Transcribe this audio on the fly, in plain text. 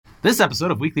This episode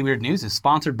of Weekly Weird News is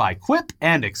sponsored by Quip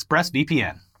and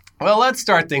ExpressVPN. Well, let's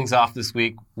start things off this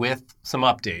week with some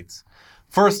updates.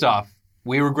 First off,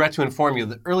 we regret to inform you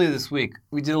that earlier this week,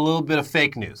 we did a little bit of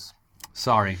fake news.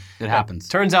 Sorry, it happens.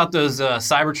 Turns out those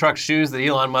Cybertruck shoes that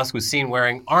Elon Musk was seen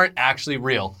wearing aren't actually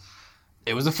real.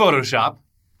 It was a Photoshop.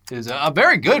 It was a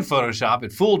very good Photoshop.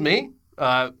 It fooled me.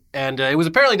 And it was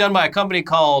apparently done by a company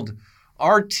called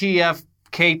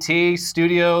RTFKT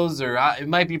Studios, or it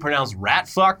might be pronounced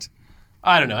Rat-Fucked.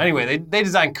 I don't know. Anyway, they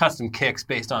designed custom kicks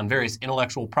based on various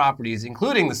intellectual properties,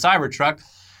 including the Cybertruck,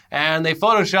 and they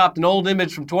photoshopped an old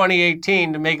image from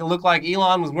 2018 to make it look like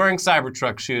Elon was wearing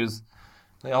Cybertruck shoes.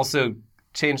 They also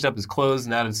changed up his clothes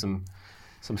and added some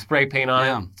spray paint on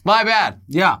it. It's my bad.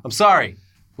 Yeah. I'm sorry.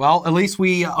 Well, at least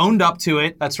we owned up to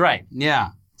it. That's right. Yeah.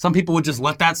 Some people would just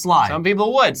let that slide. Some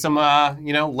people would. Some,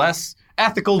 less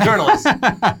ethical journalists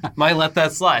might let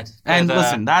that slide. And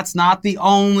listen, that's not the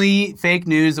only fake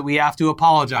news that we have to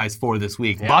apologize for this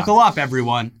week. Yeah. Buckle up,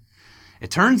 everyone.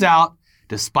 It turns out,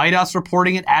 despite us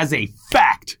reporting it as a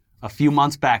fact a few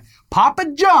months back, Papa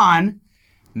John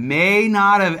may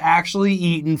not have actually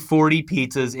eaten 40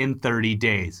 pizzas in 30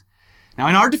 days. Now,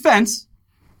 in our defense,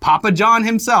 Papa John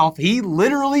himself, he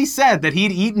literally said that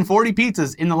he'd eaten 40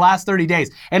 pizzas in the last 30 days.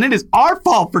 And it is our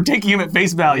fault for taking him at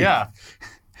face value. Yeah.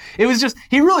 It was just,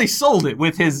 he really sold it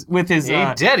with his. He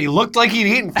did. He looked like he'd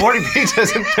eaten 40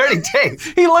 pizzas in 30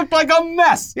 days. He looked like a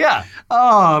mess. Yeah.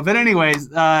 Oh, but anyways,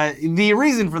 the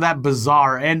reason for that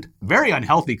bizarre and very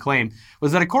unhealthy claim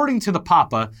was that according to the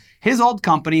Papa, his old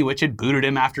company, which had booted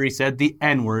him after he said the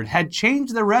N-word, had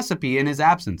changed the recipe in his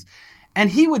absence. And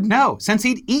he would know, since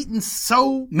he'd eaten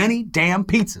so many damn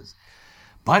pizzas.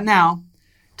 But now,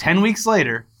 10 weeks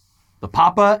later, the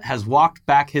Papa has walked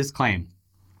back his claim.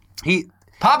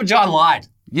 Papa John lied.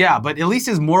 Yeah, but at least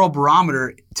his moral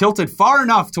barometer tilted far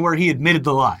enough to where he admitted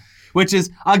the lie, which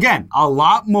is, again, a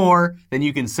lot more than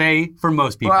you can say for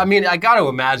most people. Well, I mean, I got to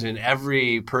imagine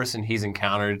every person he's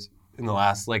encountered in the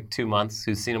last, 2 months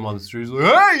who's seen him on the street is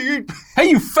like, Hey,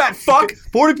 you fat fuck!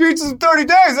 40 pizzas in 30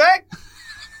 days, eh?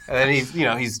 And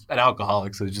then he's an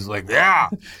alcoholic, so he's just like, yeah.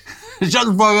 Shut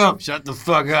the fuck up. Shut the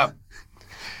fuck up.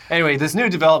 Anyway, this new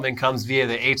development comes via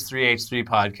the H3H3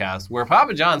 podcast, where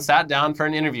Papa John sat down for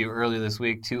an interview earlier this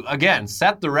week to, again,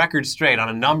 set the record straight on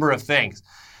a number of things.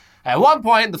 At one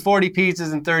point, the 40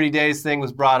 pizzas in 30 days thing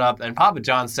was brought up, and Papa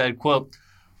John said, quote,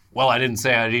 well, I didn't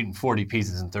say I'd eaten 40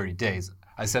 pizzas in 30 days.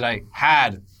 I said I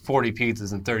had 40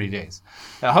 pizzas in 30 days.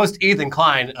 Now, host Ethan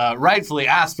Klein rightfully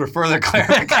asked for further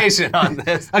clarification on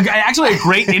this. Actually, a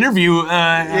great interview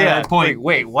point.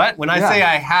 Wait, what? When I say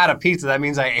I had a pizza, that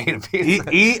means I ate a pizza.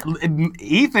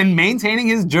 Ethan maintaining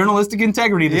his journalistic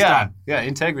integrity this time. Yeah,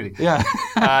 integrity. Yeah.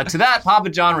 To that, Papa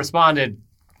John responded,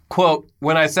 quote,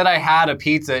 when I said I had a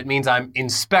pizza, it means I'm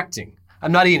inspecting.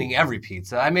 I'm not eating every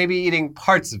pizza. I may be eating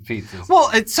parts of pizzas.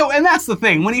 Well, and that's the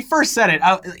thing. When he first said it,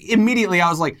 immediately I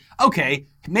was like, okay,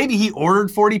 maybe he ordered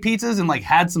 40 pizzas and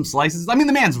had some slices. I mean,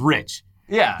 the man's rich.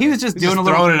 Yeah. He was just doing a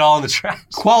little throwing it all in the trash.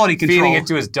 Quality control. Feeding it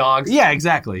to his dogs. Yeah,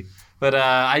 exactly. But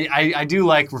I do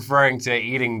like referring to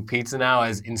eating pizza now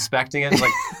as inspecting it. It's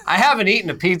like, I haven't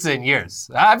eaten a pizza in years.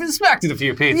 I've inspected a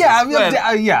few pizzas.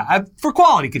 Yeah, for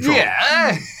quality control.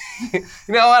 Yeah. You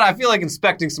know what? I feel like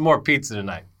inspecting some more pizza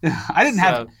tonight. I didn't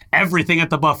have everything at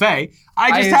the buffet.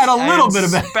 I just had a little bit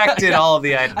of it. I inspected all of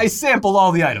the items. I sampled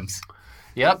all the items.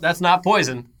 Yep, that's not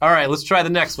poison. All right, let's try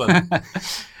the next one.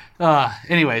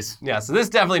 Anyways. Yeah, so this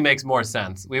definitely makes more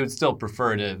sense. We would still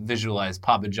prefer to visualize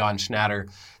Papa John Schnatter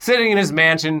sitting in his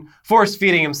mansion,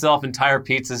 force-feeding himself entire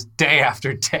pizzas day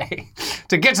after day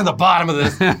to get to the bottom of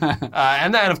this.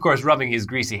 And then, of course, rubbing his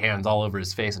greasy hands all over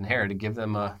his face and hair to give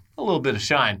them a little bit of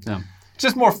shine. Yeah. It's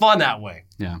just more fun that way.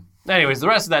 Yeah. Anyways, the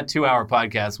rest of that 2-hour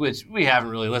podcast, which we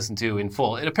haven't really listened to in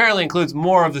full, it apparently includes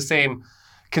more of the same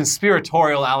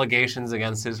conspiratorial allegations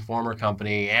against his former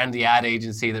company and the ad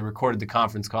agency that recorded the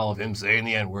conference call of him saying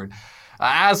the N-word.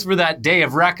 As for that day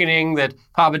of reckoning that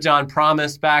Papa John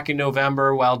promised back in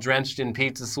November while drenched in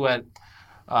pizza sweat,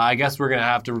 I guess we're going to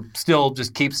have to still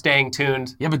just keep staying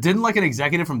tuned. Yeah, but didn't an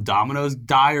executive from Domino's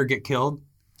die or get killed?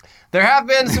 There have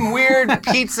been some weird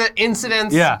pizza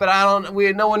incidents, but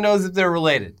no one knows if they're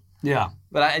related. Yeah.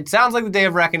 But it sounds like the day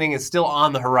of reckoning is still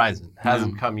on the horizon.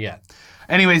 Hasn't come yet.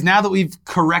 Anyways, now that we've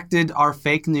corrected our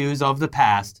fake news of the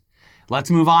past, let's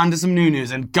move on to some new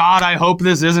news. And God, I hope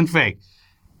this isn't fake.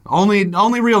 Only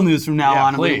real news from now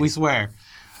on, we swear.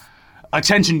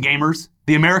 Attention, gamers.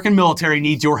 The American military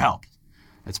needs your help.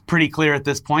 It's pretty clear at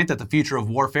this point that the future of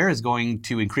warfare is going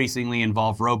to increasingly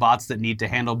involve robots that need to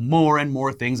handle more and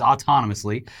more things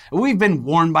autonomously. We've been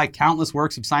warned by countless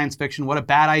works of science fiction what a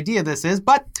bad idea this is,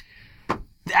 but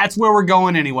that's where we're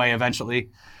going anyway eventually.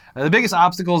 The biggest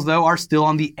obstacles, though, are still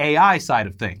on the AI side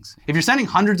of things. If you're sending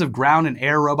hundreds of ground and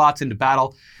air robots into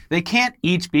battle, they can't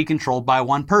each be controlled by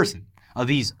one person.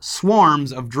 These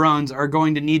swarms of drones are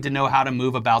going to need to know how to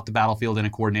move about the battlefield in a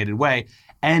coordinated way,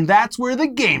 and that's where the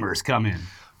gamers come in.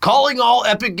 Calling all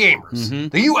epic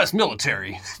gamers. The U.S.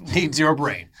 military needs your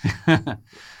brain.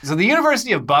 So the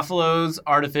University of Buffalo's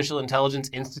Artificial Intelligence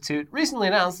Institute recently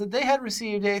announced that they had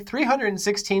received a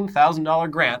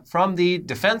 $316,000 grant from the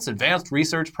Defense Advanced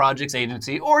Research Projects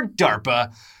Agency, or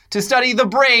DARPA, to study the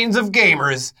brains of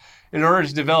gamers in order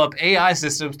to develop AI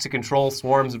systems to control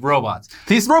swarms of robots.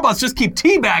 These robots just keep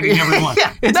teabagging everyone.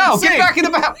 Get back in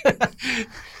the battle.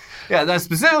 Yeah,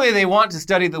 specifically they want to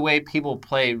study the way people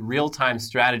play real-time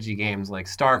strategy games like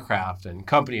StarCraft and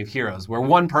Company of Heroes, where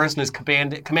one person is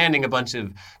commanding a bunch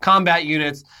of combat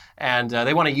units, and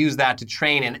they want to use that to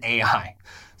train an AI.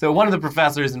 So one of the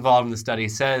professors involved in the study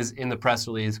says in the press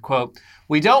release, quote,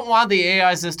 "We don't want the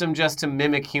AI system just to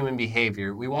mimic human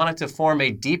behavior. We want it to form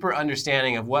a deeper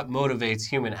understanding of what motivates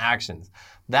human actions.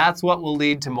 That's what will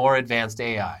lead to more advanced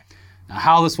AI." Now,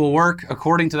 how this will work,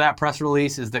 according to that press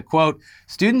release, is that, quote,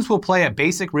 "Students will play a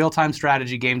basic real-time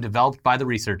strategy game developed by the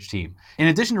research team. In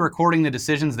addition to recording the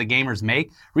decisions the gamers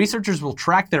make, researchers will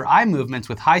track their eye movements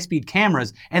with high-speed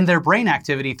cameras and their brain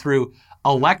activity through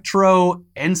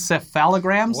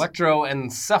electroencephalograms?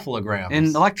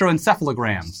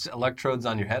 Electroencephalograms. Electrodes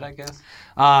on your head, I guess?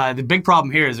 The big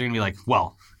problem here is they're going to be like,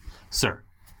 well, sir,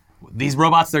 these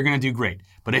robots, they're going to do great.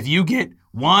 But if you get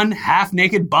one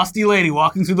half-naked, busty lady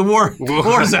walking through the war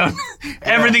zone,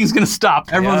 everything's going to stop.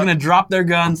 Everyone's going to drop their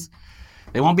guns.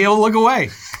 They won't be able to look away.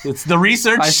 It's the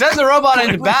research. I sent the robot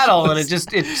into battle, and it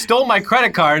stole my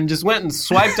credit card and just went and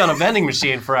swiped on a vending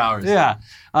machine for hours. Yeah.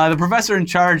 The professor in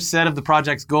charge said of the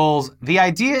project's goals, "The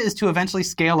idea is to eventually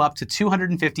scale up to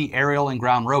 250 aerial and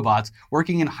ground robots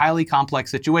working in highly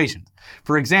complex situations.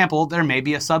 For example, there may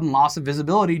be a sudden loss of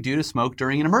visibility due to smoke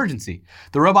during an emergency.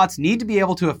 The robots need to be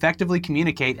able to effectively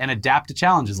communicate and adapt to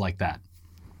challenges like that."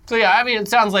 So yeah, I mean, it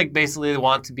sounds like basically they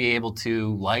want to be able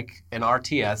to, like an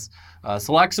RTS,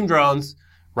 select some drones,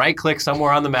 right-click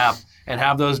somewhere on the map, and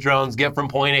have those drones get from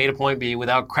point A to point B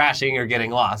without crashing or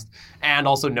getting lost, and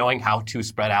also knowing how to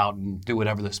spread out and do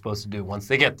whatever they're supposed to do once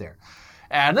they get there.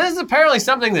 And this is apparently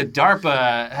something that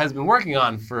DARPA has been working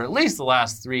on for at least the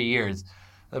last 3 years.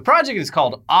 The project is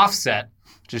called OFFSET,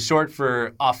 which is short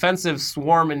for Offensive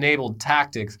Swarm-Enabled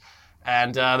Tactics,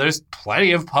 and there's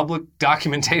plenty of public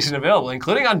documentation available,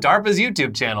 including on DARPA's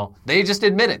YouTube channel. They just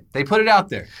admit it. They put it out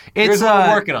there. Here's what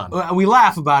we're working on. We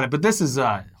laugh about it, but this is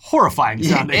horrifying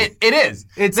sounding. It is.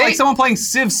 It's like someone playing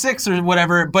Civ 6 or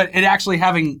whatever, but it actually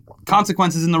having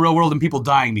consequences in the real world and people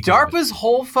dying because DARPA's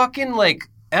whole fucking,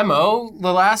 MO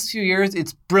the last few years,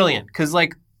 it's brilliant. Because,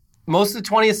 most of the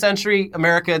 20th century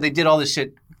America, they did all this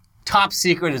shit top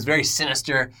secret. It's very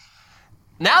sinister.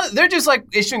 Now they're just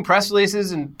issuing press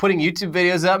releases and putting YouTube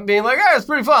videos up and being like, "Oh, it's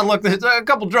pretty fun. Look, there's a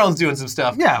couple drones doing some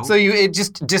stuff." Yeah. So it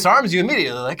just disarms you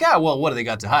immediately. Like, well, what do they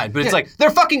got to hide? But it's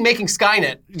they're fucking making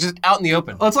Skynet just out in the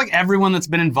open. Well, it's like everyone that's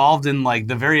been involved in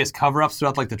the various cover-ups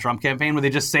throughout the Trump campaign where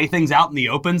they just say things out in the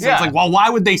open. So it's like, well,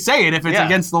 why would they say it if it's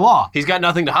against the law? He's got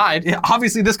nothing to hide. Yeah,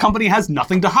 obviously, this company has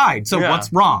nothing to hide. So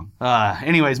what's wrong?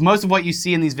 Anyways, most of what you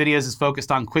see in these videos is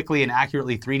focused on quickly and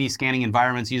accurately 3D scanning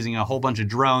environments using a whole bunch of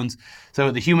drones. So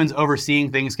the humans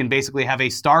overseeing things can basically have a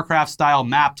StarCraft-style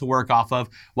map to work off of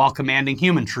while commanding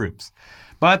human troops.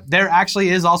 But there actually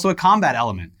is also a combat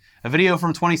element. A video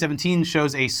from 2017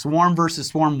 shows a swarm versus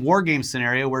swarm wargame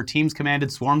scenario where teams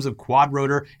commanded swarms of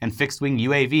quad-rotor and fixed-wing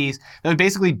UAVs that would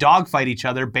basically dogfight each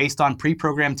other based on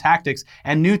pre-programmed tactics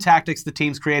and new tactics the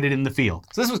teams created in the field.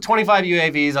 So this was 25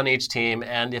 UAVs on each team,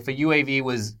 and if a UAV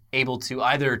was able to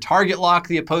either target lock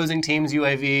the opposing team's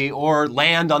UAV or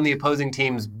land on the opposing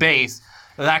team's base,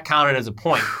 that counted as a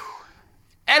point.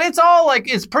 And it's all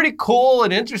it's pretty cool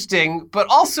and interesting, but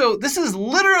also this is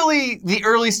literally the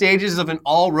early stages of an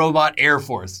all-robot Air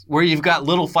Force, where you've got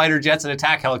little fighter jets and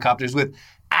attack helicopters with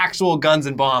actual guns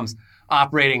and bombs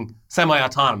operating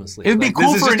semi-autonomously. It would be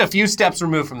cool this is just a few steps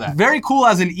removed from that. Very cool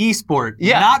as an e-sport,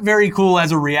 not very cool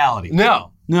as a reality.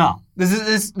 No.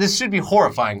 This should be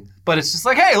horrifying, but it's just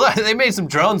hey, look, they made some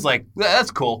drones,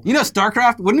 that's cool. You know,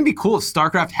 StarCraft, wouldn't it be cool if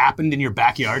StarCraft happened in your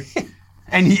backyard?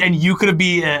 And you could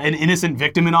be an innocent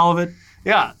victim in all of it?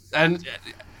 Yeah, and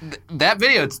that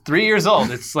video, it's 3 years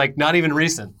old. It's not even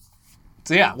recent.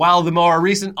 So yeah, while the more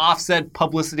recent offset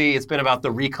publicity, it's been about the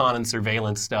recon and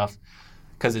surveillance stuff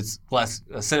because it's less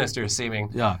sinister seeming.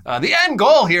 Yeah. The end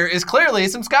goal here is clearly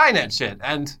some Skynet shit.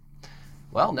 And,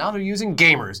 well, now they're using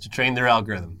gamers to train their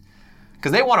algorithm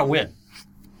because they want to win.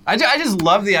 I just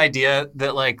love the idea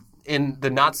that, in the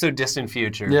not so distant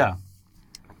future, Yeah.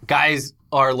 guys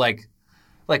are like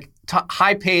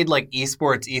high paid like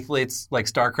esports athletes, like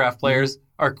StarCraft players,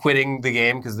 are quitting the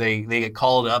game because they get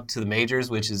called up to the majors,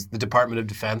 which is the Department of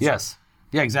Defense. Yes.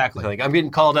 Yeah, exactly. Like, I'm getting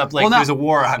called up like Well, now- there's a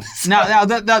war on. Now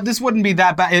this wouldn't be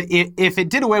that bad if it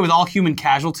did away with all human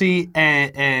casualty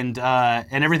and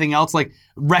everything else, like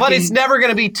wrecking. But it's never going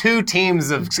to be two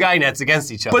teams of Skynets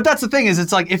against each other. But that's the thing is,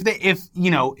 it's like if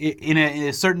you know in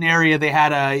a certain area they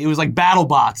had it was like battle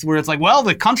bots where it's like, well,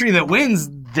 the country that wins,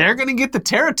 they're gonna get the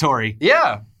territory.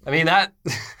 yeah, I mean that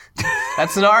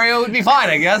scenario would be fine,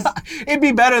 I guess. It'd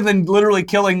be better than literally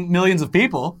killing millions of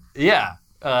people. Yeah,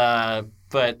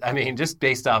 but I mean, just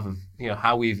based off of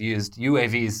how we've used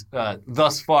UAVs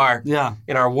thus far Yeah.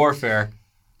 in our warfare,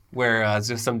 where it's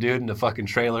just some dude in a fucking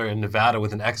trailer in Nevada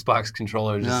with an Xbox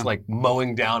controller just Yeah. like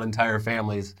mowing down entire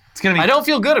families. It's gonna be. I don't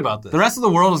feel good about this. The rest of the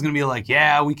world is going to be like,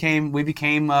 yeah, we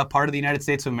became part of the United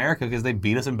States of America because they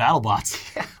beat us in battle bots.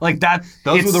 Like that.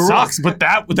 Those it were the rules. sucks, but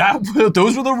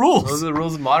those were the rules. Those are the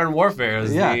rules of modern warfare.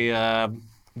 Is Yeah.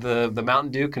 the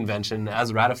Mountain Dew Convention,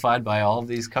 as ratified by all of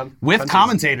these With countries.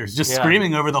 commentators just Yeah.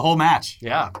 screaming over the whole match.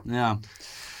 Yeah. Yeah.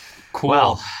 Cool.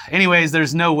 Well, anyways,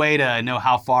 there's no way to know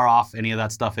how far off any of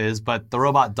that stuff is, but the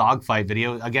robot dogfight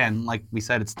video, again, like we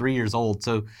said, it's 3 years old,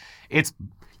 so it's,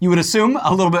 you would assume,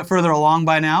 a little bit further along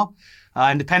by now.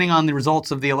 And depending on the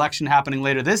results of the election happening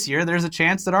later this year, there's a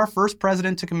chance that our first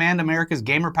president to command America's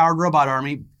gamer-powered robot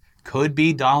army could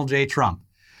be Donald J. Trump.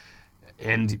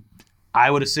 And I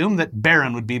would assume that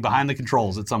Barron would be behind the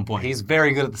controls at some point. He's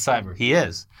very good at the cyber. He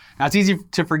is. Now, it's easy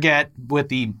to forget with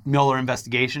the Mueller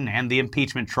investigation and the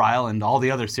impeachment trial and all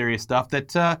the other serious stuff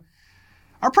that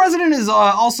our president is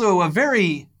also a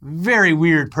very, very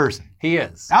weird person. He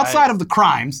is. Outside of the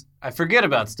crimes. I forget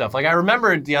about stuff. Like, I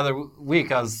remembered the other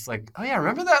week, I was like, oh yeah,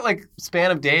 remember that like span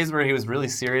of days where he was really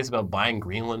serious about buying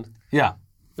Greenland? Yeah.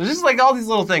 There's just like all these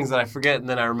little things that I forget, and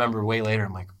then I remember way later.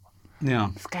 I'm like, Yeah.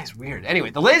 this guy's weird. Anyway,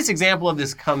 the latest example of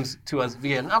this comes to us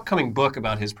via an upcoming book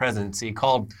about his presidency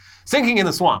called Sinking in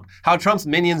the Swamp, How Trump's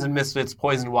Minions and Misfits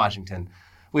Poisoned Washington,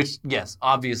 which, yes,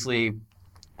 obviously,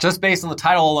 just based on the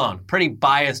title alone, pretty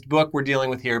biased book we're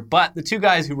dealing with here, but the two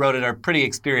guys who wrote it are pretty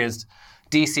experienced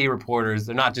DC reporters.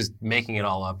 They're not just making it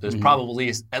all up. There's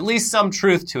probably at least some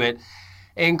truth to it,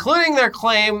 including their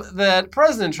claim that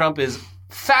President Trump is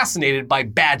fascinated by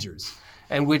badgers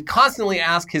and would constantly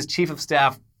ask his chief of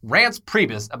staff, Rance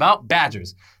Priebus, about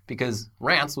badgers, because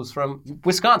Rance was from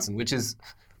Wisconsin, which is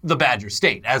the badger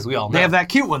state, as we all know. They have that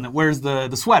cute one that wears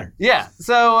the sweater. Yeah,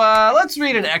 so let's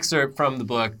read an excerpt from the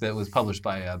book that was published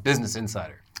by Business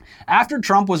Insider. After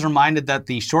Trump was reminded that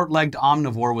the short-legged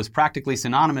omnivore was practically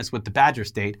synonymous with the badger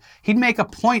state, he'd make a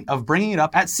point of bringing it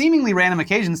up at seemingly random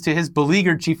occasions to his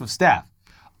beleaguered chief of staff.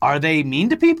 Are they mean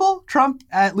to people? Trump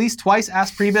at least twice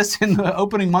asked Priebus in the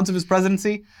opening months of his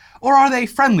presidency. Or are they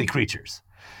friendly creatures?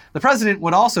 The president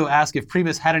would also ask if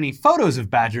Priebus had any photos of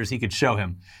badgers he could show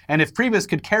him, and if Priebus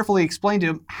could carefully explain to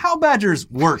him how badgers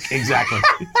work exactly.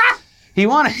 He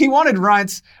wanted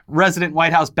Reince, resident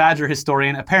White House badger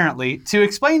historian, apparently, to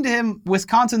explain to him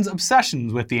Wisconsin's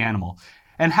obsessions with the animal,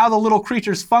 and how the little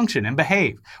creatures function and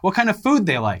behave, what kind of food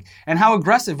they like, and how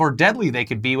aggressive or deadly they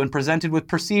could be when presented with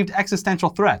perceived existential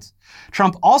threats.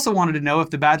 Trump also wanted to know if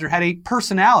the badger had a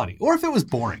personality, or if it was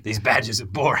boring. These badgers are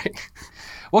boring.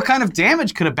 What kind of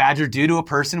damage could a badger do to a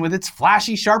person with its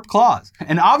flashy, sharp claws?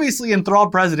 An obviously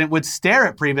enthralled president would stare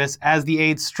at Priebus as the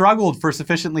aide struggled for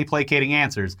sufficiently placating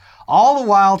answers, all the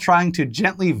while trying to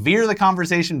gently veer the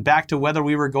conversation back to whether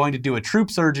we were going to do a troop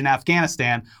surge in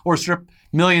Afghanistan or strip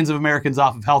millions of Americans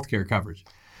off of healthcare coverage.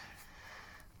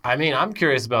 I mean, I'm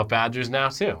curious about badgers now,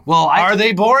 too. Well, are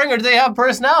they boring or do they have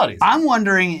personalities? I'm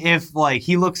wondering if, like,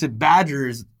 he looks at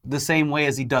badgers the same way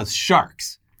as he does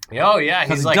sharks. Oh, yeah.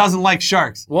 Because He's he like, doesn't like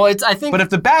sharks. well, I think But if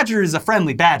the badger is a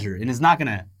friendly badger and is not going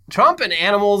to... Trump and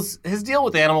animals, his deal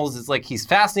with animals is like he's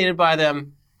fascinated by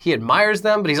them. He admires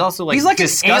them, but he's also like He's like an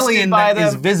disgusted alien by that them.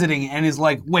 is visiting and is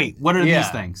like, wait, what are these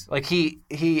things? Like he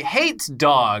hates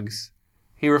dogs.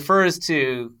 He refers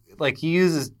to, like, he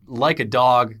uses like a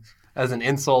dog as an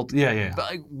insult. Yeah. But,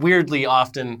 like, weirdly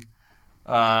often.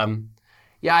 Yeah,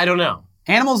 I don't know.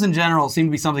 Animals in general seem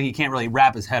to be something he can't really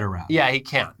wrap his head around. Yeah, he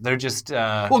can't. They're just.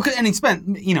 Well, and he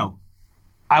spent,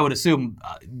 I would assume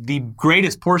the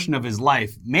greatest portion of his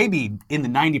life, maybe in the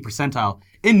 90 percentile,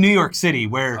 in New York City,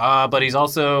 where but he's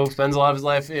also spends a lot of his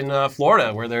life in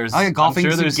Florida, where there's golfing,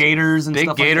 I'm sure there's gators and big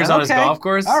stuff gators like on that. his Okay. golf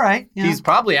course. All right. Yeah. He's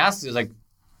probably asked, like,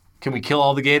 can we kill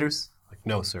all the gators? Like,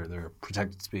 no, sir, they're a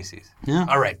protected species. Yeah.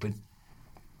 All right, but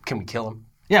can we kill them?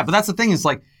 Yeah, but that's the thing is,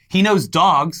 like, he knows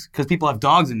dogs because people have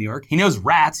dogs in New York. He knows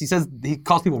rats. He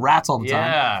calls people rats all the time.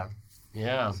 Yeah.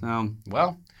 Yeah. So,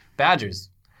 Well, badgers.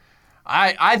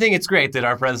 I think it's great that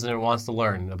our president wants to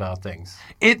learn about things.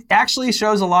 it actually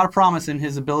shows a lot of promise in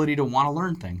his ability to want to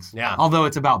learn things. Yeah. Although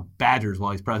it's about badgers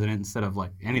while he's president instead of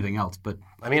like anything else. But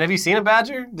I mean, have you seen a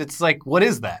badger? It's like, what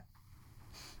is that?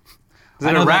 Is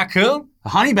I it know a that- raccoon? the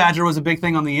honey badger was a big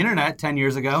thing on the internet 10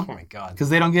 years ago Oh my God. because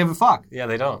they don't give a fuck. Yeah,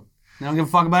 they don't. They don't give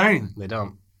a fuck about anything. They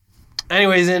don't.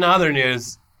 Anyways, in other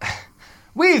news,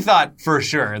 we thought for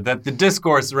sure that the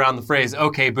discourse around the phrase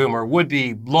 "Okay, Boomer" would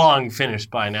be long finished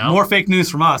by now. More fake news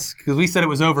from us because we said it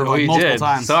was over like we multiple did.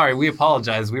 times. Sorry, we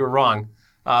apologize. We were wrong.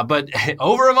 But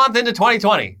over a month into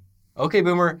 2020, "Okay,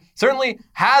 Boomer" certainly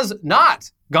has not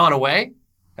gone away,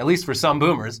 at least for some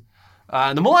boomers.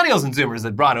 The millennials and zoomers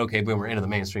that brought "Okay, Boomer" into the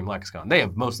mainstream lexicon, they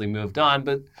have mostly moved on,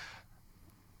 but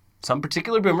some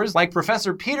particular boomers, like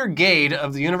Professor Peter Gade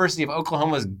of the University of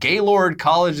Oklahoma's Gaylord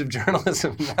College of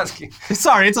Journalism.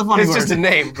 Sorry, it's a funny It's word. just a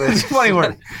name, but It's a funny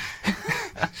word.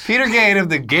 Peter Gade of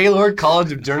the Gaylord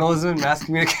College of Journalism and Mass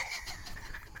Communication.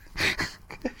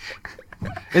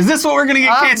 Is this what we're going to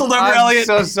get canceled over, I'm Elliot?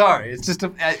 so sorry. It's just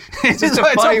a, it's just a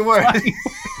It's funny word. funny-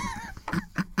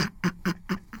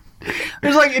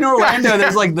 There's like in Orlando,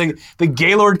 there's like the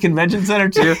Gaylord Convention Center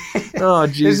too. Oh,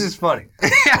 It's jeez. just funny.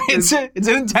 it's an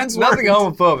intense Nothing word.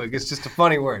 homophobic. It's just a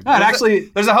funny word. No, it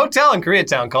actually- there's a hotel in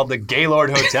Koreatown called the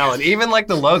Gaylord Hotel, and even like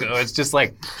the logo, it's just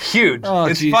like huge. Oh,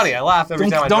 it's jeez. funny. I laugh every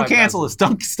time I Don't drive past cancel it. us.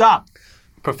 Don't stop.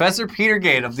 Professor Peter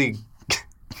Gade of the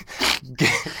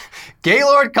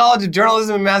Gaylord College of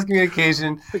Journalism and Mass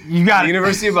Communication, You got it.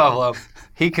 University of Buffalo.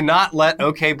 He cannot let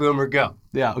OK Boomer go.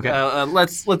 Yeah. Okay.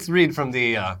 Let's read from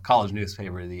the college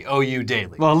newspaper, the OU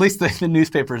Daily. Well, at least the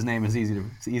newspaper's name is easy to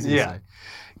Yeah. say.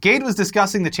 Gade was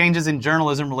discussing the changes in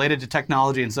journalism related to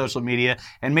technology and social media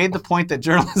and made the point that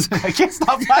journalism... I can't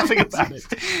stop laughing about it.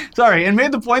 Sorry. And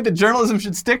made the point that journalism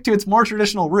should stick to its more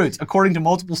traditional roots, according to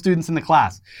multiple students in the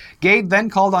class. Gade then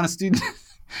called on a student...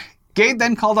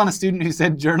 who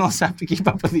said journalists have to keep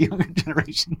up with the younger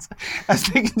generations as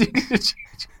they continue to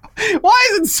change. Why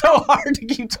is it so hard to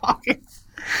keep talking?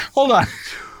 Hold on.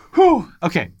 Whew.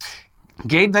 Okay.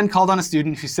 Gade then called on a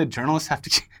student who said journalists have to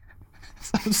keep...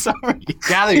 I'm sorry.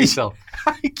 Gather yourself.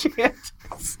 I can't.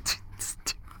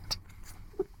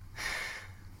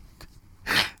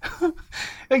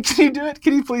 Can you do it?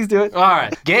 Can you please do it? All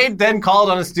right. Gade then called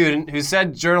on a student who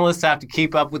said journalists have to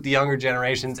keep up with the younger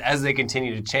generations as they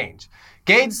continue to change.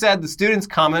 Gade said the student's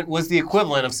comment was the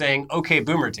equivalent of saying "Okay,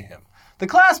 Boomer" to him. The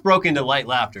class broke into light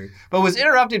laughter, but was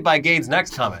interrupted by Gade's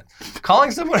next comment.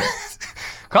 Calling someone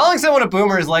a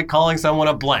boomer is like calling someone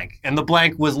a blank, and the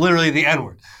blank was literally the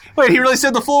N-word. Wait, he really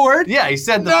said the full word? Yeah, he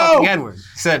said the No! fucking N-word.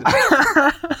 He said...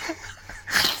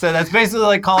 So that's basically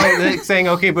like saying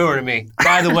 "Okay, Boomer" to me.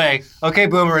 By the way, "Okay,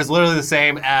 Boomer" is literally the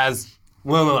same as...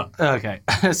 Okay.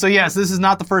 So yes, this is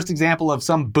not the first example of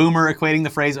some boomer equating the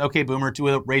phrase "Okay, Boomer" to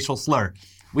a racial slur.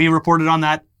 We reported on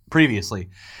that previously.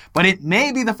 But it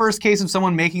may be the first case of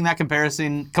someone making that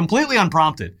comparison completely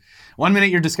unprompted. One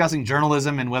minute you're discussing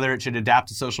journalism and whether it should adapt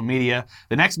to social media.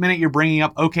 The next minute you're bringing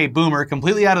up "Okay, Boomer"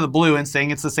 completely out of the blue and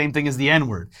saying it's the same thing as the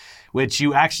N-word, which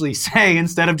you actually say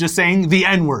instead of just saying the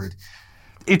N-word.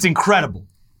 It's incredible.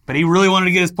 But he really wanted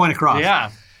to get his point across. Yeah.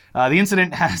 The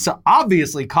incident has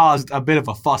obviously caused a bit of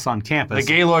a fuss on The campus.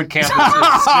 Gaylord campus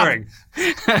is stirring.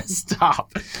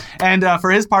 Stop. And for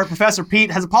his part, Professor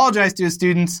Pete has apologized to his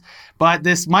students, but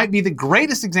this might be the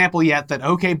greatest example yet that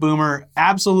OK Boomer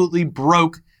absolutely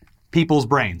broke people's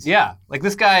brains. Yeah, like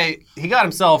this guy, he got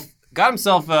himself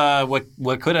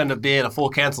what could end up being a full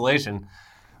cancellation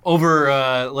over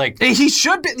He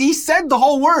should be. He said the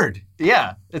whole word.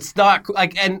 yeah, it's not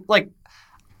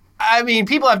I mean,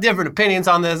 people have different opinions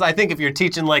on this. I think if you're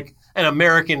teaching like an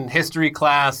American history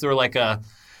class or like a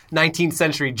 19th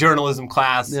century journalism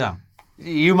class, Yeah.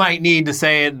 you might need to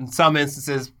say it in some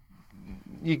instances.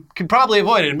 You could probably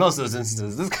avoid it in most of those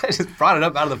instances. This guy just brought it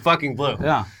up out of the fucking blue.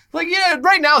 Yeah. Like, yeah,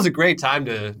 right now is a great time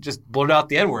to just blurt out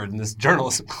the N-word in this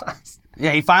journalism class.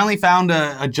 Yeah, he finally found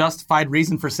a justified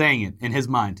reason for saying it in his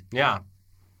mind. Yeah.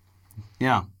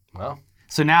 Yeah. Well,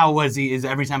 So now is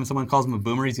every time someone calls him a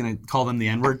boomer, he's going to call them the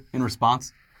N-word in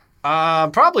response?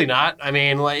 probably not. I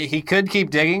mean, like, he could keep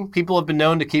digging. People have been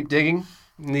known to keep digging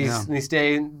in this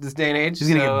day and age. He's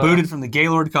going to get booted from the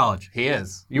Gaylord College. He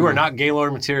is. You are not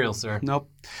Gaylord material, sir. Nope.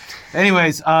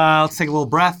 Anyways, let's take a little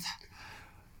breath.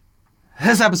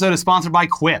 This episode is sponsored by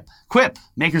Quip. Quip,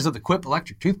 makers of the Quip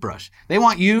electric toothbrush. They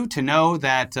want you to know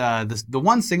that the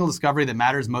one single discovery that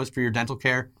matters most for your dental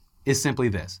care is simply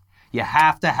this. You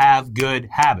have to have good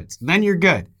habits. Then you're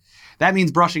good. That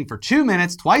means brushing for 2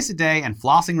 minutes twice a day and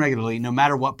flossing regularly no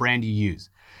matter what brand you use.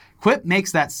 Quip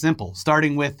makes that simple,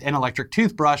 starting with an electric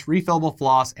toothbrush, refillable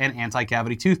floss, and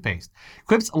anti-cavity toothpaste.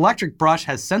 Quip's electric brush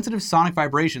has sensitive sonic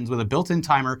vibrations with a built-in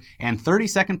timer and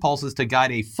 30-second pulses to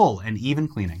guide a full and even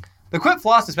cleaning. The Quip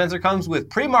floss dispenser comes with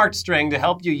pre-marked string to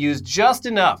help you use just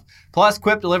enough. Plus,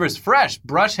 Quip delivers fresh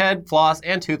brush head, floss,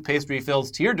 and toothpaste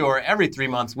refills to your door every 3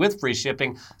 months with free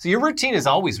shipping, so your routine is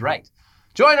always right.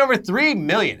 Join over 3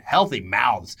 million healthy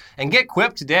mouths and get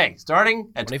Quip today,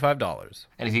 starting at $25.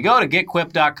 And if you go to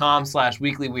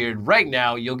getquip.com/weeklyweird right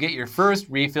now, you'll get your first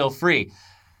refill free.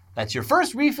 That's your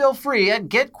first refill free at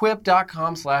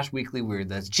getquip.com/weeklyweird.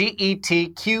 That's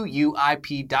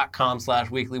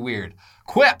GETQUIP.com/weeklyweird.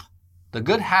 Quip, the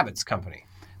good habits company.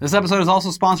 This episode is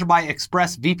also sponsored by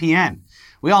ExpressVPN.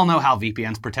 We all know how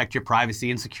VPNs protect your privacy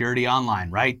and security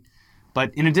online, right?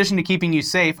 But in addition to keeping you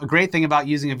safe, a great thing about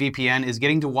using a VPN is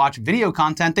getting to watch video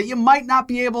content that you might not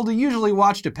be able to usually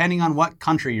watch depending on what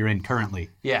country you're in currently.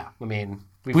 Yeah, I mean...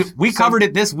 We covered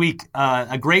it this week.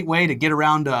 A great way to get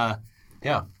around a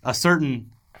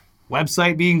certain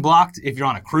website being blocked if you're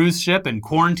on a cruise ship and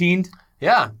quarantined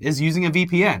is using a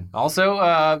VPN.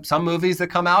 Also, some movies that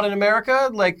come out in America,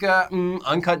 like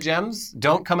Uncut Gems,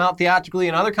 don't come out theatrically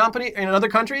in other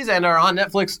countries and are on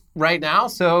Netflix right now,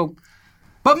 so...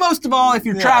 But most of all, if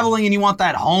you're traveling and you want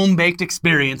that home-baked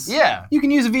experience, you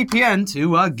can use a VPN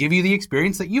to give you the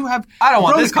experience that you have. I don't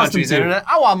want this country's internet.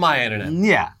 I want my internet.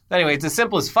 Yeah. Anyway, it's as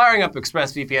simple as firing up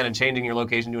ExpressVPN and changing your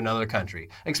location to another country.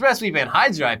 ExpressVPN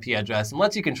hides your IP address and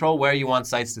lets you control where you want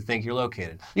sites to think you're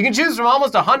located. You can choose from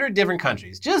almost 100 different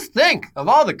countries. Just think of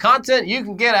all the content you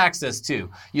can get access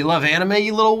to. You love anime,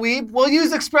 you little weeb? Well,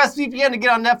 use ExpressVPN to get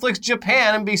on Netflix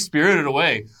Japan and be spirited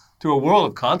away to a world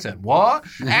of content. What?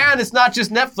 And it's not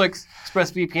just Netflix.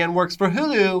 ExpressVPN works for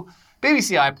Hulu,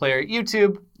 BBC iPlayer,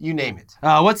 YouTube, you name it.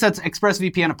 What sets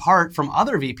ExpressVPN apart from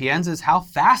other VPNs is how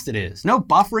fast it is. No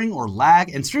buffering or lag,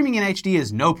 and streaming in HD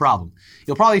is no problem.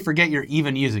 You'll probably forget you're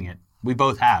even using it. We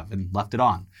both have and left it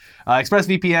on.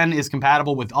 ExpressVPN is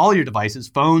compatible with all your devices,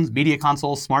 phones, media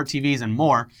consoles, smart TVs, and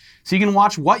more, so you can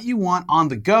watch what you want on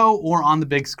the go or on the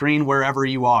big screen wherever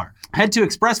you are. Head to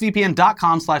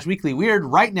expressvpn.com/weeklyweird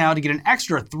right now to get an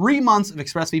extra 3 months of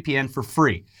ExpressVPN for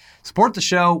free. Support the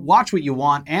show, watch what you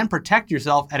want, and protect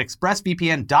yourself at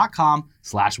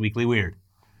expressvpn.com/weeklyweird.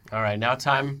 All right, now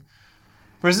time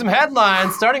for some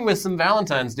headlines, starting with some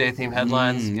Valentine's Day themed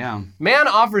headlines. Man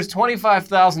offers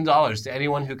 $25,000 to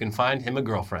anyone who can find him a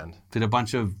girlfriend. Did a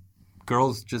bunch of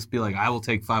girls just be like, I will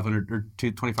take $500 or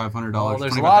 $2,500? Well,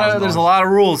 there's a lot of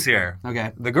rules here.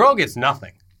 Okay. The girl gets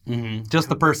nothing. Just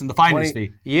the person, the finder's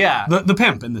fee. Yeah. The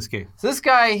pimp in this case. So this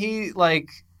guy, he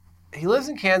lives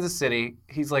in Kansas City.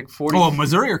 He's like 40. Oh,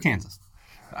 Missouri or Kansas?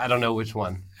 I don't know which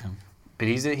one. Yeah. But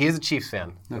he is a Chiefs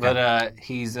fan. Okay. But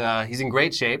he's in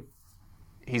great shape.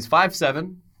 He's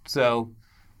 5'7", so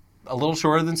a little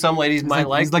shorter than some ladies might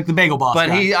like. He's like the bagel boss. But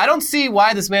guy. I don't see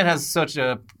why this man has such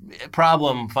a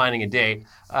problem finding a date.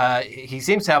 He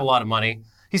seems to have a lot of money.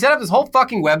 He set up this whole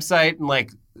fucking website and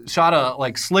shot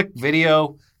a slick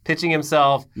video pitching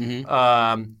himself.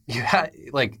 I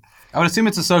would assume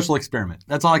it's a social experiment.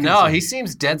 That's all I can say. No, he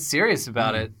seems dead serious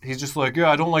about it. He's just like,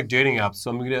 I don't like dating apps,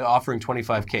 so I'm offering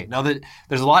 $25K. Now,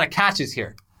 there's a lot of catches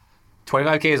here.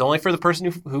 $25K is only for the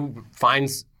person who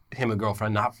finds him a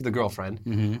girlfriend, not for the girlfriend.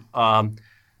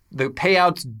 The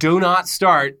payouts do not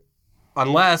start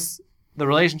unless the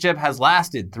relationship has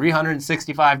lasted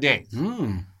 365 days.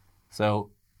 So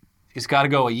it's got to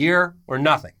go a year or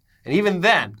nothing. And even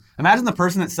then... Imagine the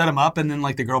person that set him up and then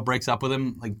the girl breaks up with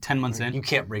him 10 months in. You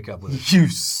can't break up with him. You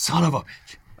son of a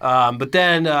bitch. But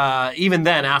then, even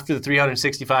then, after the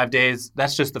 365 days,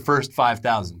 that's just the first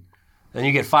 5,000. Then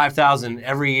you get 5,000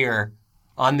 every year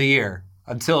on the year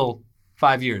until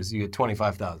 5 years. You get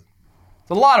 25,000.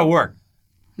 It's a lot of work.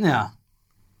 Yeah.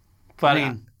 But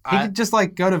he could just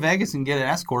go to Vegas and get an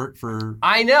escort for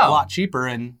a lot cheaper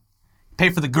and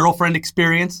pay for the girlfriend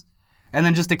experience. And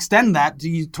then just extend that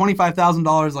to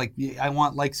 $25,000. I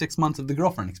want 6 months of the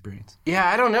girlfriend experience.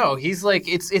 Yeah, I don't know. He's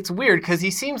it's weird because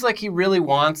he seems like he really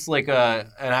wants an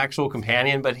actual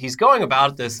companion, but he's going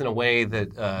about this in a way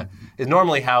that is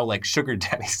normally how sugar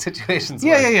daddy situations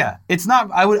work. Yeah. It's not.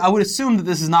 I would assume that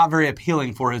this is not very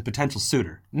appealing for his potential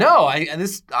suiter. No,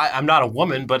 I'm not a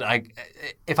woman, but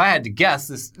if I had to guess,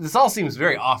 this all seems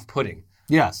very off-putting.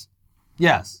 Yes.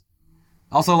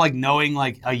 Also, knowing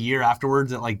a year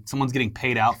afterwards that someone's getting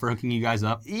paid out for hooking you guys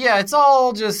up. Yeah, it's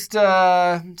all just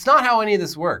it's not how any of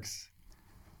this works.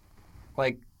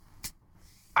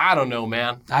 I don't know,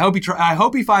 man. I hope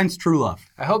he finds true love.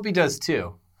 I hope he does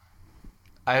too.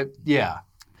 Yeah.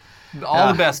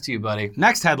 All the best to you, buddy.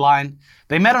 Next headline,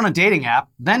 they met on a dating app,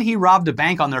 then he robbed a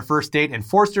bank on their first date and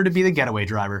forced her to be the getaway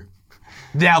driver.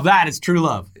 Now that is true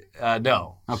love.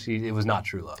 No, it was not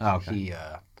true love. Oh, okay.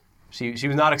 She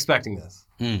was not expecting this.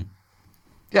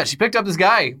 Yeah, she picked up this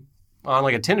guy on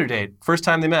like a Tinder date. First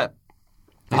time they met.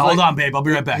 Hold on, babe. I'll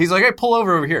be right back. He's like, hey, pull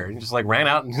over here. And he just like ran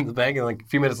out into the bank and like a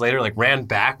few minutes later like ran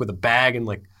back with a bag and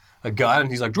like a gun. And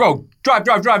he's like, drive.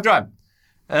 And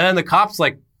then the cops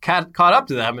like caught up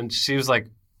to them and she was like,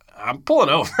 I'm pulling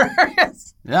over.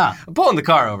 Yeah. I'm pulling the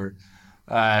car over.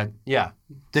 Yeah.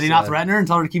 Did he not threaten her and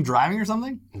tell her to keep driving or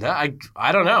something?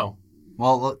 I don't know.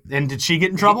 Well, and did she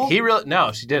get in trouble?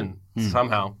 No, she didn't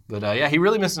somehow. But yeah, he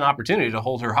really missed an opportunity to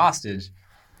hold her hostage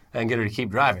and get her to keep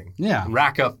driving. Yeah. And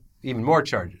rack up even more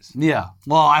charges. Yeah.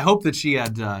 Well, I hope that she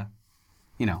had,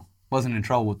 wasn't in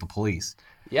trouble with the police.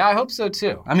 Yeah, I hope so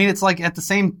too. I mean, it's like at the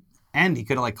same end, he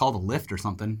could have like called a Lyft or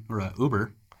something or an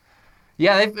Uber.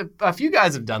 Yeah, a few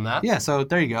guys have done that. Yeah, so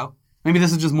there you go. Maybe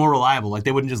this is just more reliable. Like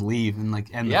they wouldn't just leave and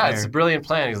like end the Yeah, fare. it's a brilliant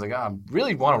plan. He's like, I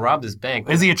really want to rob this bank.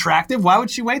 Is he attractive? Why would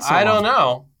she wait so long? I don't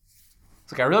know.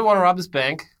 It's like, I really want to rob this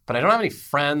bank, but I don't have any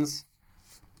friends.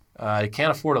 I can't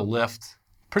afford a Lyft.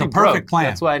 Pretty The perfect broke. plan.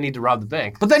 That's why I need to rob the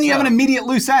bank. But then you have an immediate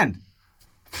loose end.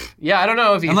 Yeah, I don't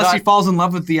know if he Unless thought... she falls in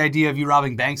love with the idea of you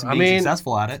robbing banks and being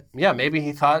successful at it. Yeah, maybe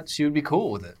he thought she would be cool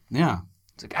with it. Yeah.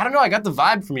 It's like, I don't know, I got the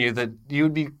vibe from you that you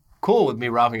would be cool with me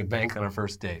robbing a bank on our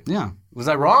first date. Yeah. Was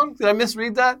I wrong? Did I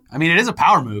misread that? I mean, it is a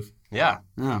power move. Yeah.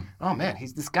 Yeah. Oh, man,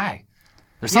 he's this guy.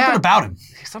 There's something about him.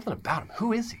 There's something about him.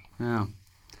 Who is he? Yeah.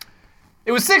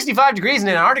 It was 65 degrees in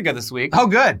Antarctica this week. Oh,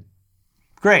 good.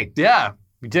 Great. Yeah,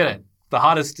 we did it. The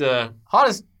hottest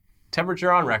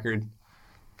temperature on record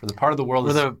for the part of the world.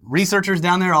 Were the researchers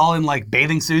down there all in like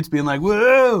bathing suits being like,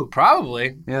 whoa?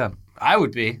 Probably. Yeah. I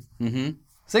would be. Mm-hmm.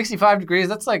 65 degrees,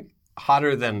 that's like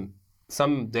hotter than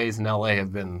some days in LA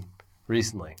have been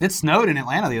recently. It snowed in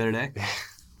Atlanta the other day.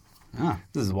 Yeah.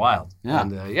 This is wild. Yeah.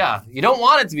 And you don't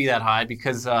want it to be that high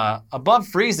because above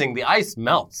freezing, the ice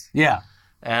melts. Yeah.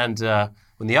 And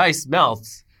when the ice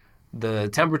melts, the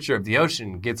temperature of the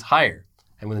ocean gets higher.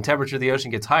 And when the temperature of the ocean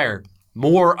gets higher,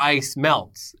 more ice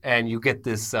melts. And you get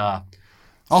this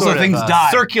Also, things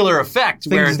die. Circular effect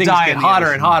where things get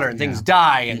hotter and hotter and things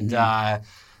die. And the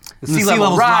sea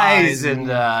levels rise. And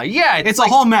it's a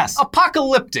whole mess.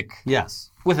 Apocalyptic. Yes.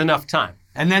 With enough time.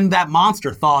 And then that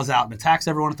monster thaws out and attacks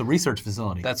everyone at the research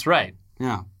facility. That's right.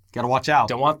 Yeah. Got to watch out.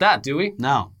 Don't want that, do we?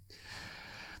 No.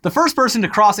 The first person to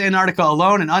cross Antarctica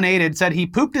alone and unaided said he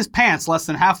pooped his pants less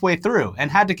than halfway through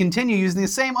and had to continue using the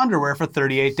same underwear for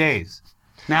 38 days.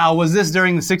 Now, was this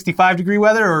during the 65-degree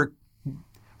weather or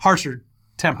harsher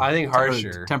temperatures? I think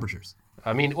harsher. Temperatures.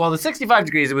 I mean, well, the 65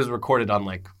 degrees, it was recorded on,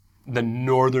 like, the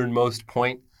northernmost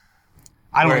point.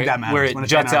 I don't think that matters. Where it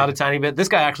juts out a tiny bit. This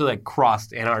guy actually, like,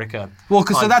 crossed Antarctica. Well,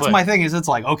 so that's my thing is it's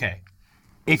like, okay,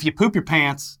 if you poop your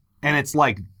pants and it's,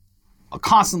 like,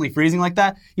 constantly freezing like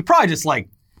that, you probably just, like,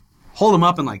 hold them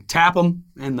up and like tap them,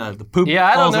 and the poop. Yeah,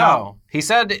 I don't falls know. out. He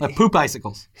said like poop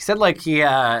icicles. He said like he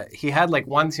had like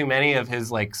one too many of his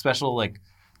like special like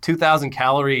 2,000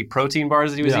 calorie protein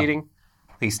bars that he was eating.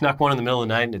 He snuck one in the middle of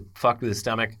the night and it fucked with his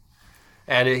stomach.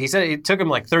 And he said it took him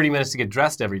like 30 minutes to get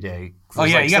dressed every day. Oh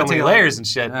yeah, like you got so many layers and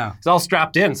shit. Yeah. He's all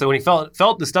strapped in. So when he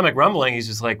felt the stomach rumbling, he's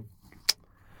just like,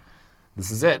 "This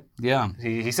is it." Yeah.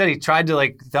 He said he tried to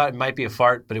like thought it might be a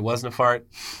fart, but it wasn't a fart.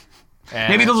 And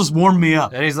maybe they'll just warm me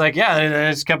up. And he's like, yeah, and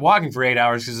I just kept walking for 8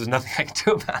 hours because there's nothing I can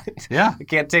do about it. Yeah. I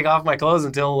can't take off my clothes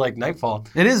until like nightfall.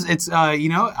 It is. It's I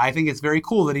think it's very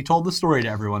cool that he told the story to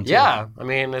everyone too. Yeah. I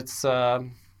mean, it's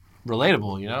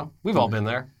relatable, you know? We've all been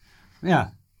there. Yeah.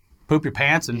 Poop your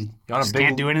pants and just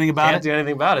can't do anything about it. Can't do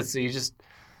anything about it, so you just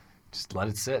let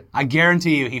it sit. I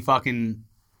guarantee you he fucking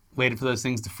waited for those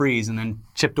things to freeze and then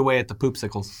chipped away at the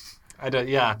poopsicles.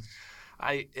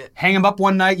 Hang them up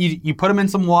one night, you put them in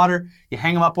some water, you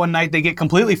hang them up one night, they get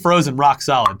completely frozen, rock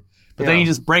solid. But then you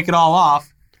just break it all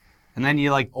off, and then you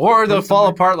like... Or they'll fall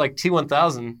apart like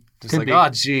T-1000. Just like,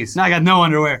 oh, jeez. Now I got no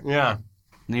underwear. Yeah.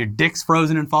 And your dick's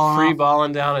frozen and falling Free off.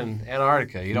 balling down in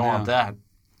Antarctica. You don't want that.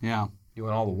 Yeah. You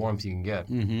want all the warmth you can get.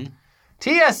 Mm-hmm.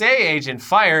 TSA agent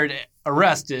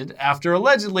arrested after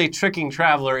allegedly tricking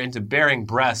traveler into bearing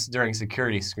breasts during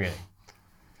security screening.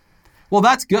 Well,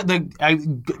 that's good.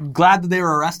 I'm glad that they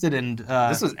were arrested and...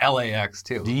 this was LAX,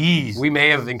 too. Jeez. We may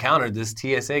have encountered this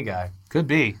TSA guy. Could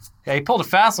be. Yeah, he pulled a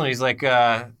fast one. He's like,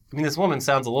 this woman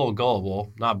sounds a little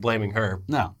gullible. Not blaming her.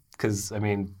 No. Because,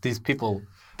 these people...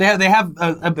 They have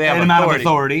an amount of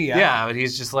authority. Yeah. Yeah, but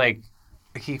he's just like...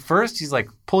 He's like,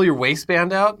 pull your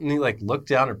waistband out. And he, like, looked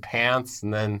down her pants.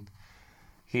 And then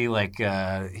he's like,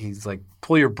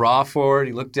 pull your bra forward.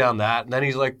 He looked down that. And then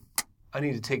he's like... I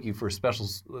need to take you for a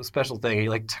special thing. He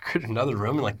like took her to another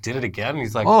room and like did it again. And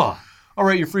he's like, Oh, all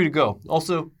right, you're free to go.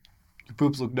 Also, your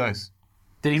boobs look nice.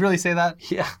 did he really say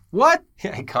that? Yeah. What?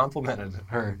 Yeah, he complimented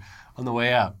her on the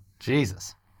way out.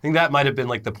 Jesus. I think that might have been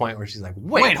like the point where she's like,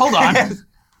 Wait, hold on.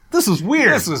 This was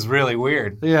weird. This was really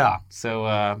weird. Yeah.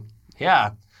 So,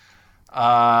 yeah.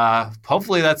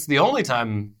 Hopefully that's the only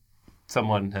time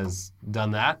someone has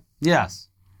done that. Yes.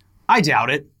 I doubt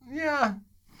it. Yeah.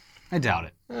 I doubt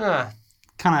it. Uh,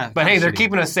 Kind of. but hey, they're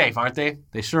keeping us safe, aren't they?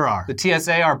 They sure are. The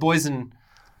TSA, our boys in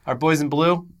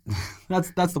blue.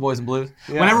 That's the boys in blue.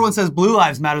 Yeah. When everyone says Blue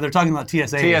Lives Matter, they're talking about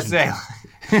TSA. TSA.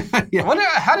 I Yeah. wonder,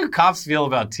 how do cops feel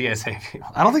about TSA people?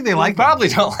 I don't think they like them. Probably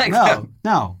don't like No, them.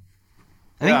 no.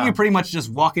 I think Yeah. you can pretty much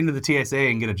just walk into the TSA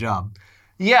and get a job.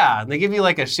 Yeah, they give you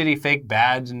like a shitty fake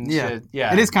badge and shit.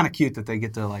 Yeah. It is kind of cute that they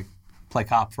get to like play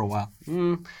cop for a while.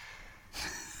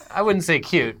 I wouldn't say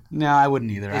cute. No, I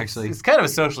wouldn't either, actually. It's kind of a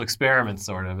social experiment,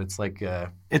 sort of. It's like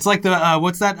It's like the,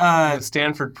 what's that?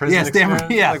 Stanford prison Yeah, Stanford,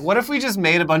 experiment. yeah. Like, what if we just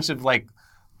made a bunch of like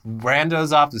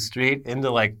randos off the street into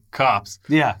like cops?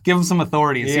 Yeah, give them some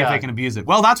authority and see if Yeah. they can abuse it.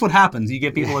 Well, that's what happens. You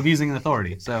get people abusing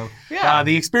authority. So Yeah.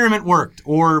 the experiment worked,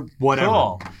 or whatever.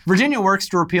 Cool. Virginia works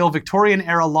to repeal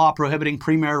Victorian-era law prohibiting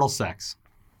premarital sex,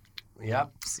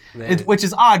 Yep. which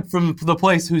is odd from the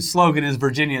place whose slogan is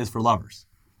Virginia is for lovers.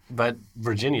 But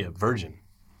Virginia, virgin.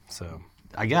 So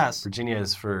I guess. Virginia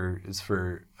is for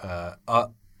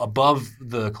above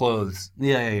the clothes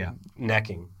Yeah.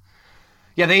 necking.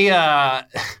 Yeah, they. I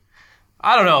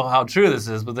don't know how true this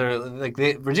is, but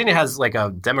Virginia has like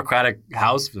a Democratic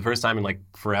House for the first time in like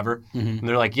forever, and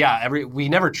they're like, yeah, we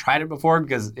never tried it before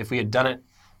because if we had done it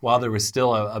while there was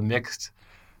still a mixed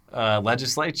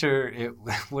legislature, it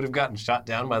would have gotten shot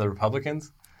down by the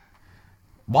Republicans.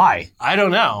 Why? I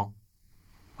don't know.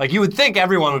 Like you would think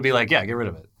everyone would be like, yeah, get rid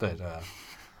of it, but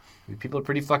people are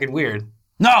pretty fucking weird.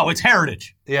 No, it's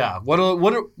heritage. Yeah. What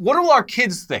do our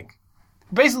kids think?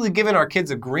 Basically giving our kids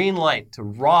a green light to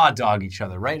raw dog each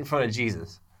other right in front of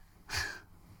Jesus.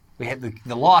 We had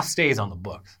the law stays on the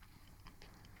books.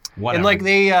 Whatever. And like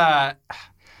they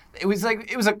it was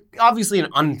obviously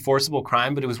an unenforceable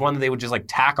crime, but it was one that they would just like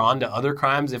tack on to other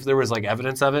crimes if there was like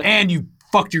evidence of it. And you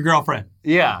fucked your girlfriend.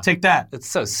 Yeah. Take that. It's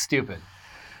so stupid.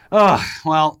 Ugh,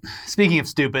 well, speaking of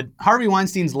stupid, Harvey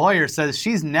Weinstein's lawyer says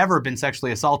she's never been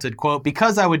sexually assaulted, quote,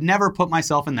 because I would never put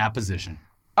myself in that position.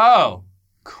 Oh,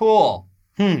 cool.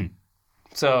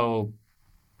 So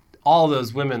all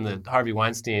those women that Harvey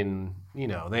Weinstein,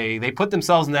 they put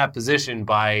themselves in that position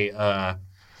by,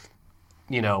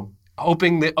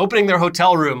 opening their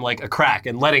hotel room like a crack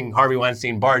and letting Harvey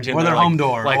Weinstein barge in Or their like, home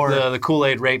door, like or the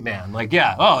Kool-Aid rape man. Like,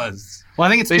 yeah, Well, I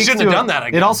think they shouldn't have done that, I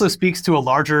It guess. also speaks to a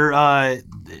larger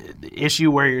issue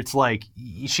where it's like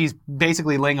she's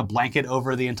basically laying a blanket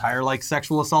over the entire like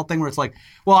sexual assault thing, where it's like,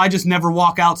 well, I just never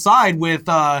walk outside with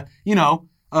a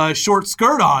short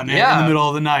skirt on in the middle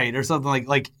of the night or something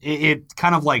like it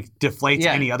kind of like deflates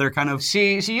any other kind of.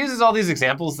 She uses all these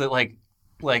examples that like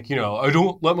I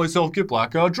don't let myself get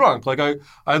blackout drunk. Like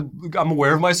I'm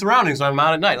aware of my surroundings when I'm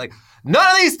out at night. Like none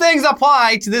of these things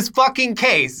apply to this fucking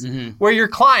case where your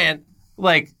client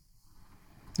like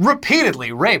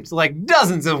repeatedly raped like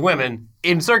dozens of women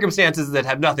in circumstances that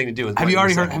have nothing to do with. Have you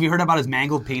heard about his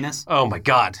mangled penis? Oh my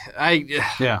God! I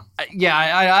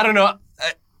don't know.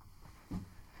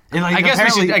 And, like,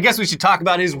 I guess we should talk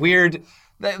about his weird.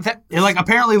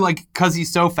 Apparently, because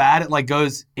he's so fat, it like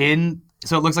goes in,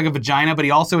 so it looks like a vagina, but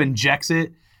he also injects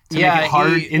it to make it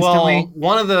hard instantly.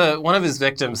 Well, one of his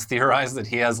victims theorized that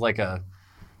he has like an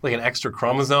extra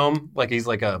chromosome, like he's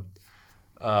like a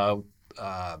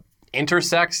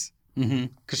intersex,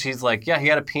 because she's like, yeah, he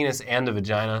had a penis and a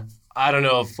vagina. I don't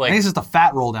know if like I think it's just a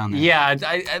fat roll down there. Yeah,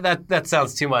 that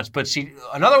sounds too much. But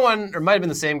another one, or it might have been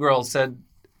the same girl, said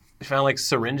she found like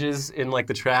syringes in like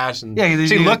the trash, and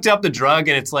she looked up the drug,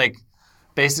 and it's like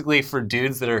basically for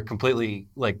dudes that are completely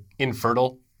like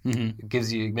infertile.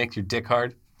 It makes your dick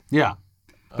hard. Yeah,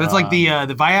 but it's like the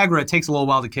Viagra. It takes a little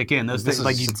while to kick in. Those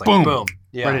things, boom,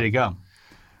 yeah. ready to go.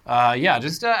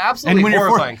 Just absolutely and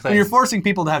horrifying thing. when you're forcing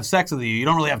people to have sex with you, you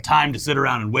don't really have time to sit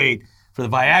around and wait for the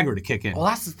Viagra to kick in. Well,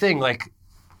 that's the thing. Like,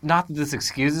 not that this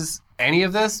excuses any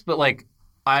of this, but like,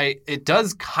 it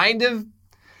does kind of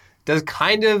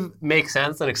make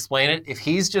sense and explain it if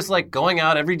he's just like going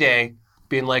out every day,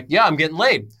 being like, yeah, I'm getting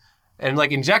laid, and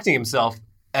like injecting himself,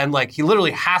 and like he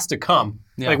literally has to come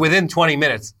like within 20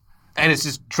 minutes, and it's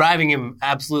just driving him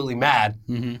absolutely mad,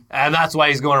 and that's why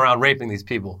he's going around raping these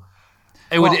people.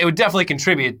 It would definitely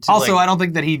contribute to also, I don't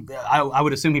think that I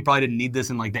would assume he probably didn't need this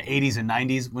in like the 80s and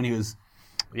 90s when he was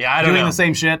I don't doing know. the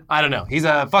same shit. I don't know. He's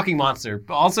a fucking monster.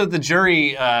 Also, the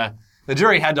jury the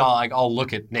jury had to all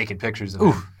look at naked pictures of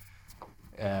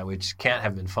him, which can't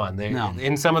have been fun.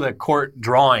 In some of the court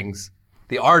drawings,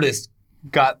 the artist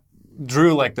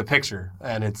drew like the picture,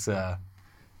 and it's a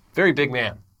very big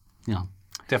man. Yeah.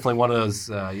 Definitely one of those,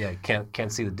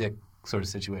 can't see the dick sort of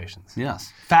situations.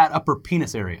 Yes. Fat upper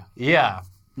penis area. Yeah.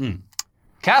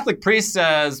 Catholic priest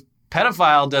says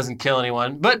pedophile doesn't kill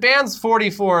anyone, but bans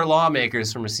 44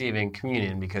 lawmakers from receiving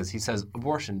communion because he says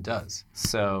abortion does.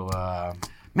 So,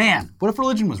 man, what if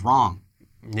religion was wrong?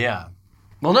 Yeah.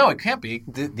 Well, no, it can't be.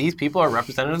 These people are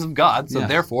representatives of God, so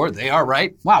therefore they are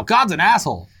right. Wow, God's an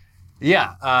asshole.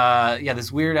 Yeah.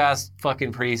 This weird-ass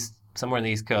fucking priest somewhere in the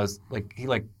East Coast, he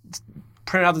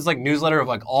printed out this newsletter of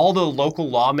all the local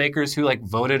lawmakers who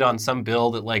voted on some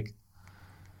bill that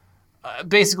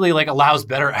basically allows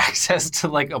better access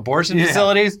to abortion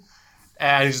facilities.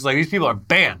 And it's just these people are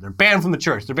banned. They're banned from the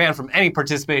church. They're banned from any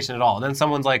participation at all. And then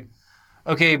someone's like,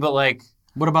 okay, but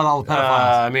what about all the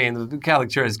pedophiles? The Catholic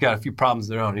Church has got a few problems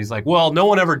of their own. He's like, well, no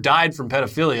one ever died from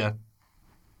pedophilia.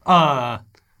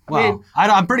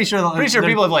 I'm pretty sure.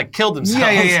 People have killed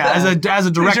themselves. Yeah. As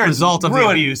a direct result of the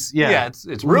abuse. Yeah,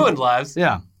 it's ruined lives.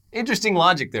 Yeah. Interesting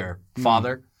logic there,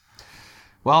 Father.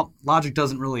 Well, logic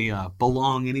doesn't really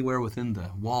belong anywhere within the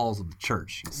walls of the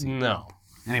church. You see. No.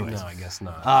 Anyways. No, I guess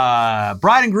not.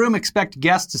 Bride and groom expect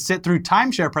guests to sit through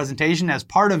timeshare presentation as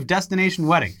part of destination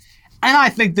wedding. And I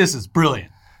think this is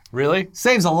brilliant. Really?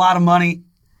 Saves a lot of money.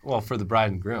 Well, for the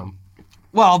bride and groom.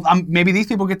 Well, maybe these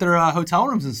people get their hotel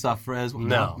rooms and stuff as well.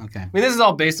 No. Okay. This is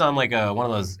all based on one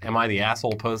of those "Am I the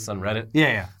asshole" posts on Reddit.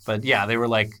 Yeah. But yeah, they were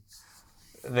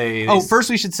first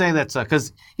we should say that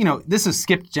because this has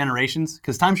skipped generations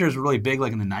because timeshares were really big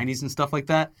in the 90s and stuff like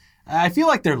that. I feel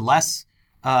like they're less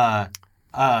because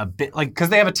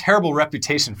they have a terrible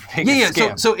reputation for being a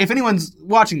scam. So if anyone's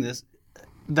watching this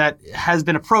that has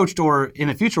been approached or in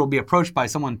the future will be approached by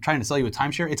someone trying to sell you a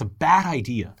timeshare, it's a bad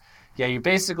idea. Yeah, you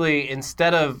basically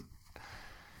instead of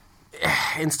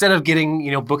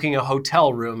getting booking a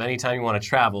hotel room anytime you want to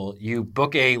travel, you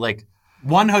book a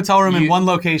one hotel room in one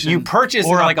location. You purchase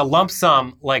a lump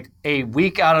sum a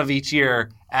week out of each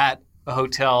year at a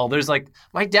hotel. There's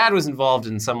my dad was involved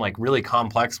in some really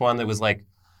complex one that was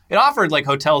it offered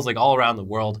hotels all around the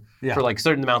world for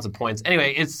certain amounts of points.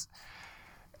 Anyway, it's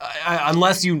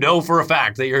unless you know for a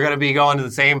fact that you're going to be going to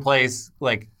the same place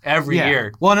every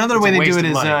year. Well, another way they do it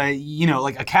is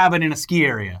a cabin in a ski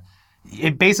area.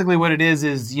 It basically what it is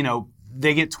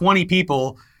they get 20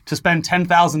 people to spend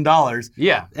 $10,000.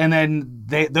 Yeah. And then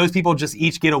those people just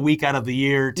each get a week out of the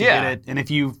year to get it. And if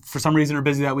you for some reason are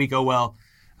busy that week, oh well.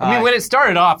 When it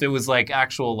started off, it was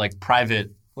actual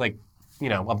private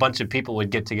a bunch of people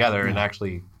would get together and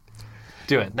actually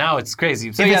do it. Now it's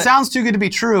crazy. So if it sounds too good to be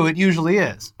true, it usually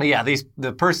is. Yeah,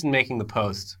 the person making the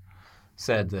post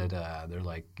said that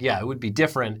they're it would be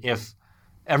different if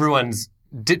everyone's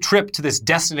trip to this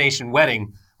destination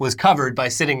wedding was covered by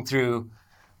sitting through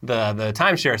the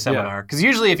timeshare seminar. Because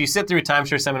usually if you sit through a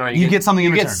timeshare seminar, you get something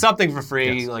in return. You get something for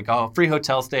free, a free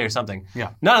hotel stay or something.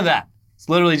 Yeah. None of that. It's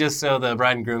literally just so the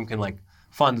bride and groom can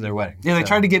fund their wedding. Yeah, they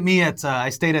tried to get me at, I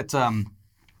stayed at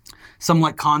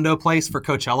some condo place for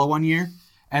Coachella one year.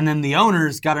 And then the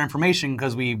owners got our information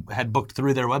because we had booked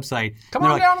through their website. Come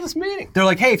on down to this meeting. They're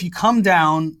like, hey, if you come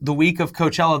down the week of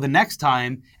Coachella the next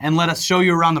time and let us show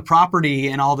you around the property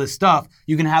and all this stuff,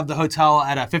 you can have the hotel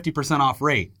at a 50% off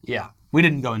rate. Yeah. We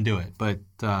didn't go and do it, but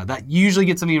that usually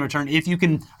gets something in return if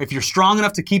you're strong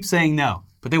enough to keep saying no.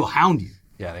 But they will hound you.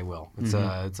 Yeah, they will. It's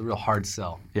a real hard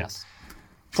sell. Yes.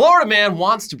 Florida man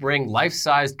wants to bring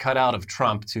life-sized cutout of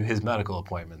Trump to his medical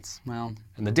appointments. Well,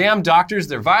 and the damn doctors,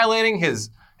 they're violating his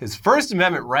First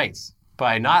Amendment rights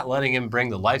by not letting him bring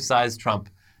the life-size Trump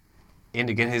in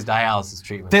to get his dialysis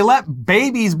treatment. They let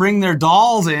babies bring their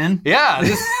dolls in. Yeah.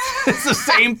 It's the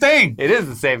same thing. It is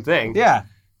the same thing. Yeah.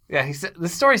 Yeah, he said, the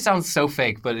story sounds so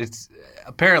fake, but it's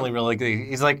apparently really good.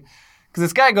 He's like, because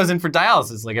this guy goes in for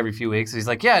dialysis every few weeks. He's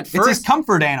like, yeah, at first... It's his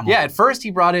comfort animal. Yeah, at first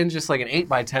he brought in just an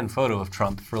 8x10 photo of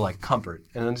Trump for comfort.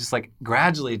 And then just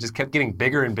gradually it just kept getting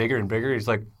bigger and bigger and bigger. He's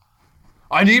like,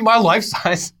 I need my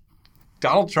life-size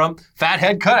Donald Trump fat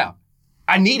head cutout.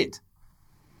 I need it.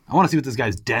 I want to see what this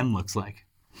guy's den looks like.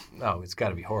 Oh, it's got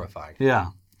to be horrifying.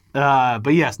 Yeah.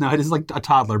 But yes, no, it is like a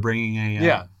toddler bringing a...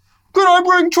 Yeah. Could I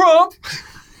bring Trump?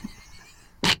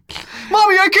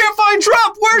 Mommy, I can't find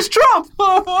Trump. Where's Trump?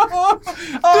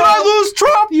 Did I lose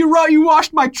Trump? You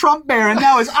washed my Trump bear and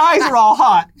now his eyes are all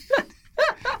hot.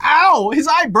 Ow, his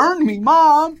eye burned me,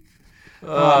 Mom.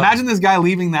 Imagine this guy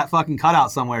leaving that fucking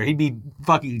cutout somewhere. He'd be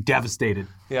fucking devastated.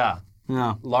 Yeah.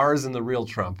 Yeah. Lars and the real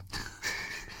Trump.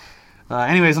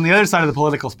 Anyways, on the other side of the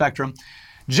political spectrum,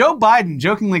 Joe Biden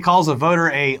jokingly calls a voter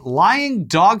a lying,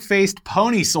 dog-faced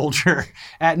pony soldier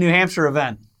at New Hampshire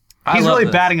event. He's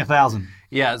really batting 1,000.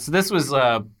 Yeah, so this was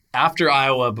after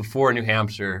Iowa, before New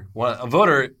Hampshire. A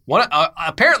voter,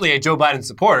 apparently a Joe Biden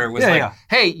supporter, was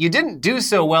hey, you didn't do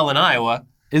so well in Iowa.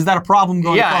 Is that a problem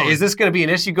going forward? Yeah, is this going to be an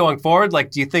issue going forward?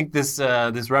 Like, do you think this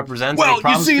represents any problems?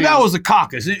 Well, you see, that was a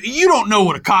caucus. You don't know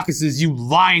what a caucus is, you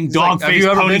lying dog-faced pony soldier.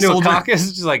 Have you ever been to a caucus?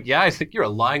 It's just like, yeah, I think you're a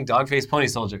lying dog-faced pony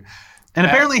soldier. And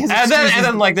apparently his and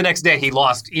then like the next day he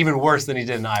lost even worse than he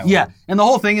did in Iowa. Yeah, and the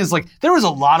whole thing is like there was a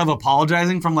lot of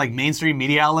apologizing from like mainstream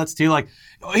media outlets too. Like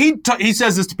he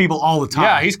says this to people all the time.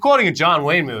 Yeah, he's quoting a John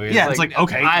Wayne movie. It's like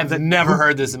okay, I've never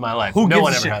heard this in my life. No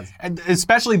one ever has. And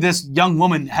especially this young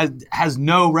woman has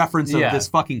no reference of this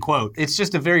fucking quote. It's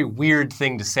just a very weird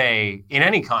thing to say in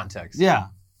any context. Yeah.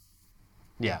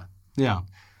 Yeah. Yeah.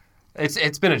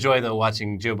 It's been a joy though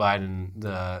watching Joe Biden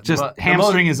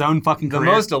hamstring his own fucking career.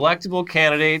 The most electable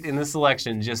candidate in this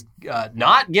election, just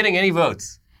not getting any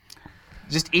votes,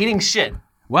 just eating shit.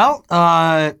 Well,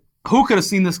 who could have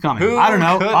seen this coming? I don't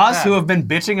know. Us who have been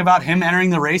bitching about him entering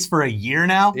the race for a year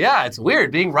now. Yeah, it's weird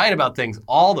being right about things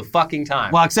all the fucking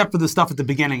time. Well, except for the stuff at the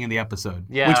beginning of the episode,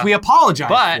 yeah, which we apologize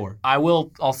for. But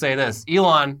I'll say this: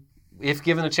 Elon, if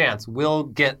given a chance, will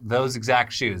get those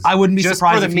exact shoes. I wouldn't be just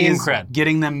surprised for if the he meme is cred.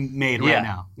 Getting them made right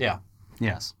now. Yeah.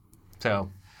 Yes. So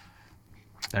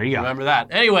there you go. Remember that.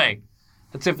 Anyway,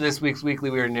 that's it for this week's Weekly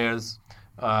Weird News.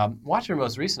 Watch our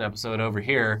most recent episode over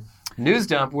here, News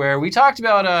Dump, where we talked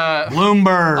about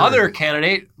Bloomberg, other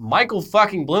candidate, Michael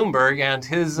fucking Bloomberg, and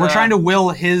his. We're trying to will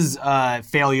his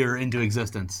failure into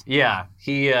existence. Yeah,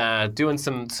 he doing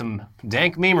some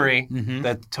dank memery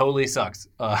that totally sucks.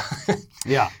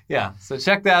 Yeah. So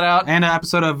check that out. And an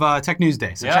episode of Tech News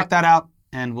Day. So check that out,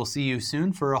 and we'll see you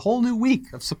soon for a whole new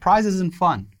week of surprises and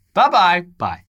fun. Bye-bye. Bye.